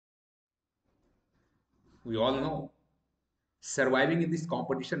We all know surviving in this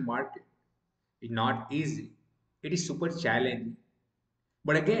competition market is not easy. It is super challenging.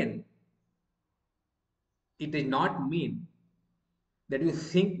 But again, it does not mean that you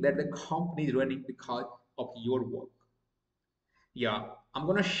think that the company is running because of your work. Yeah, I'm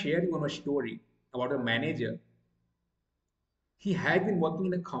gonna share you a story about a manager. He had been working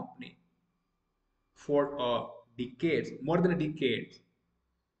in a company for decades, more than a decade.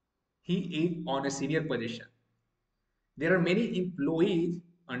 He is on a senior position. There are many employees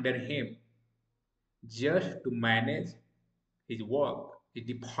under him just to manage his work, his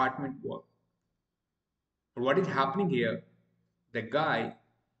department work. But what is happening here? The guy,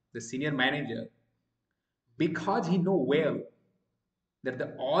 the senior manager, because he know well that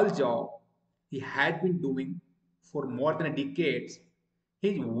the all job he had been doing for more than a decade,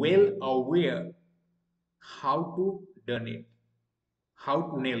 he's well aware how to done it, how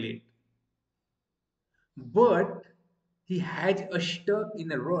to nail it. But he had a stuck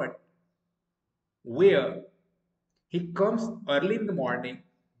in a rut where he comes early in the morning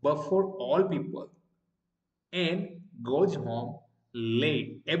before all people and goes home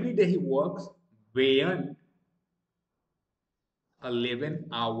late. Every day he works beyond 11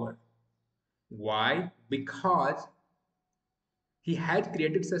 hours. Why? Because he has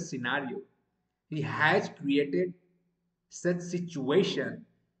created such scenario. He has created such situation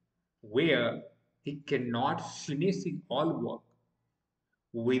where he cannot finish his all work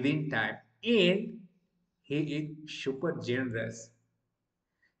within time, and he is super generous.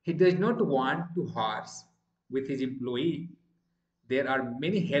 He does not want to harsh with his employee. There are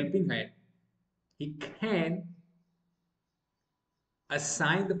many helping hands. He can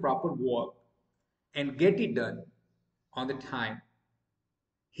assign the proper work and get it done on the time.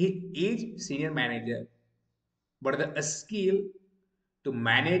 He is senior manager, but the skill to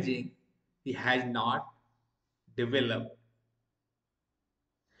managing he has not developed.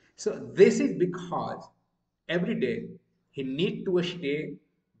 So this is because every day he need to stay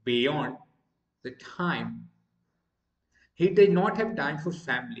beyond the time. He did not have time for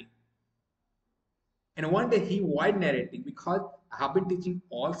family. And one day he was narrating because I have been teaching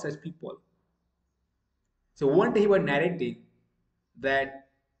all such people. So one day he was narrating that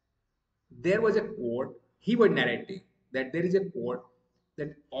there was a quote, he was narrating that there is a quote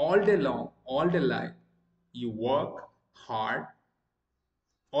that all day long, all day life, you work hard,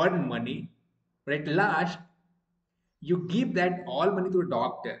 earn money, but at last you give that all money to a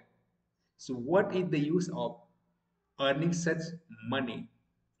doctor. So what is the use of earning such money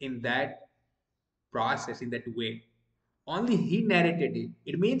in that process, in that way? Only he narrated it.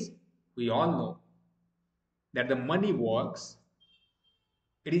 It means we all know that the money works.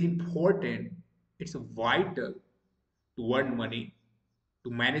 It is important. It's vital to earn money, to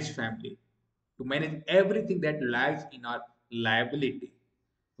manage family, to manage everything that lies in our liability.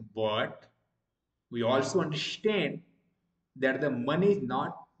 But we also understand that the money is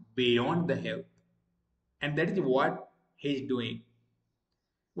not beyond the health. And that is what he's doing.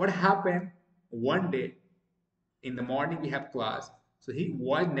 What happened one day in the morning we have class. So he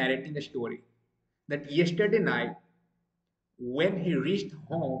was narrating a story that yesterday night when he reached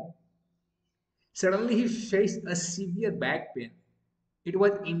home, suddenly he faced a severe back pain. It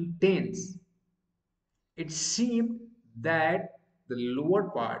was intense. It seemed that the lower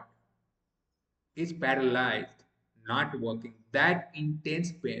part is paralyzed, not working. That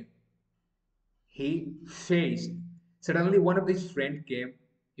intense pain he faced. Suddenly, one of his friends came.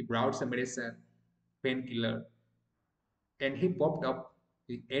 He brought some medicine, painkiller, and he popped up.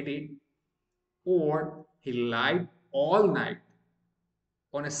 He ate it, or he lied all night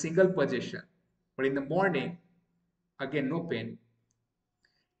on a single position. But in the morning, again no pain,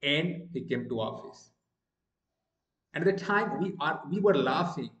 and he came to office. And at the time, we were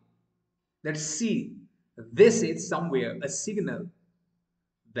laughing that see, this is somewhere a signal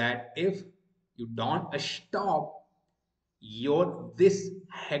that if you don't stop your this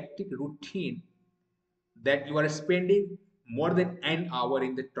hectic routine that you are spending more than an hour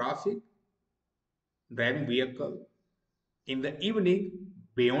in the traffic driving vehicle in the evening,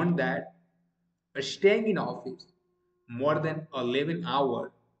 beyond that staying in office more than 11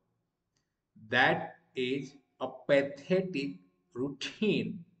 hours, that is a pathetic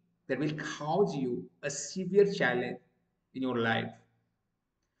routine that will cause you a severe challenge in your life.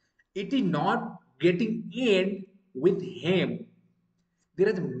 It is not getting in with him. There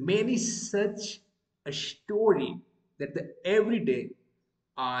are many such a story that the everyday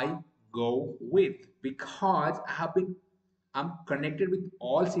I go with because I'm connected with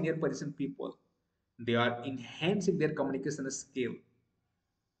all senior position people. They are enhancing their communication skill.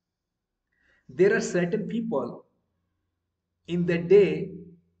 There are certain people in the day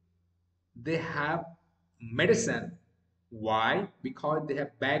they have medicine. Why? Because they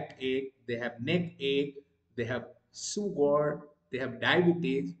have backache, they have neck ache, they have sugar, they have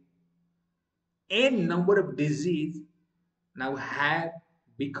diabetes, and number of disease now have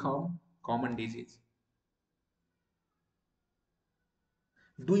become common disease.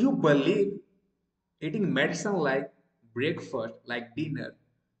 Do you believe eating medicine like breakfast, like dinner,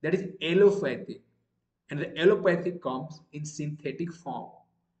 that is allopathic, and the allopathy comes in synthetic form?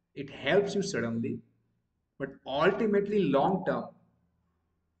 It helps you suddenly, but ultimately long term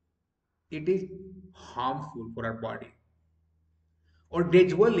it is harmful for our body. Or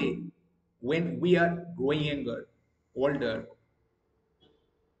gradually, when we are growing younger, older,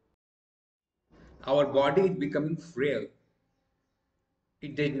 our body is becoming frail.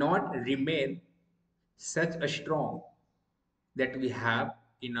 It does not remain such a strong that we have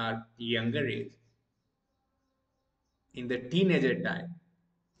in our younger age, in the teenager time,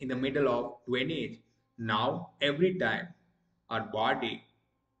 in the middle of 20s. Now, every time our body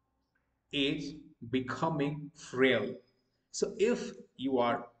is becoming frail. So, if you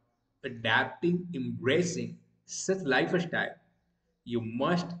are adapting, embracing such lifestyle, you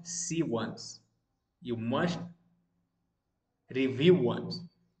must see once, you must review once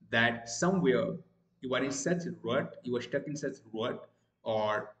that somewhere you are in such rut, you are stuck in such rut,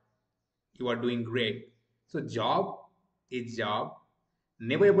 or you are doing great. So job is job.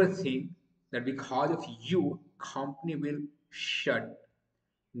 Never ever think that because of you, company will shut.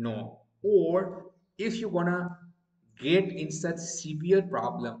 No. Or if you're gonna get in such severe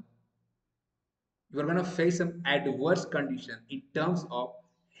problem, you're gonna face some adverse condition in terms of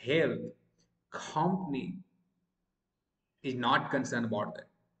health. Company is not concerned about that.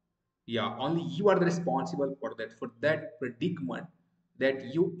 Yeah, only you are the responsible for that predicament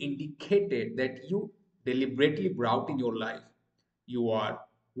that you indicated, that you deliberately brought in your life. You are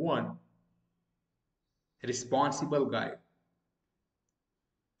one responsible guy.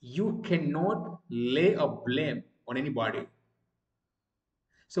 You cannot lay a blame on anybody.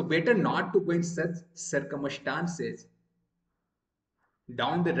 So better not to go in such circumstances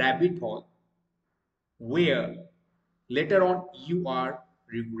down the rabbit hole where later on you are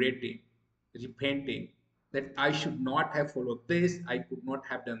regretting, repenting that I should not have followed this, I could not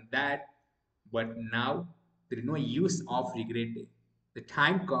have done that. But now there is no use of regretting. The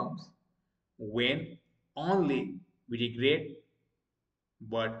time comes when only we regret,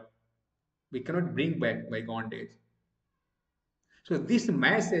 but we cannot bring back bygone days. So, this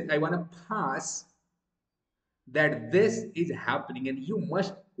message I want to pass that this is happening and you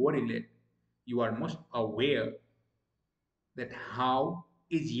must correlate. You are most aware that how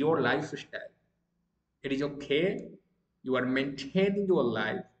is your lifestyle. It is okay. You are maintaining your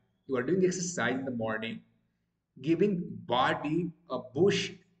life. You are doing exercise in the morning, giving body a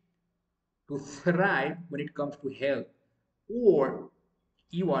boost to thrive when it comes to health, or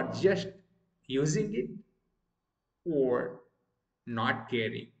you are just using it or not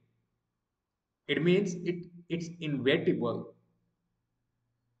caring. It means it's inevitable.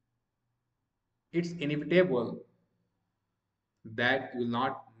 It's inevitable that you will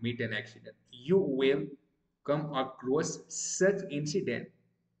not meet an accident. You will come across such incident,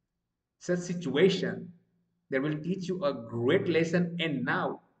 such situation that will teach you a great lesson. And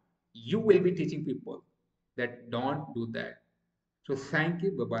now you will be teaching people that don't do that. So thank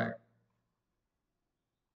you. Bye bye.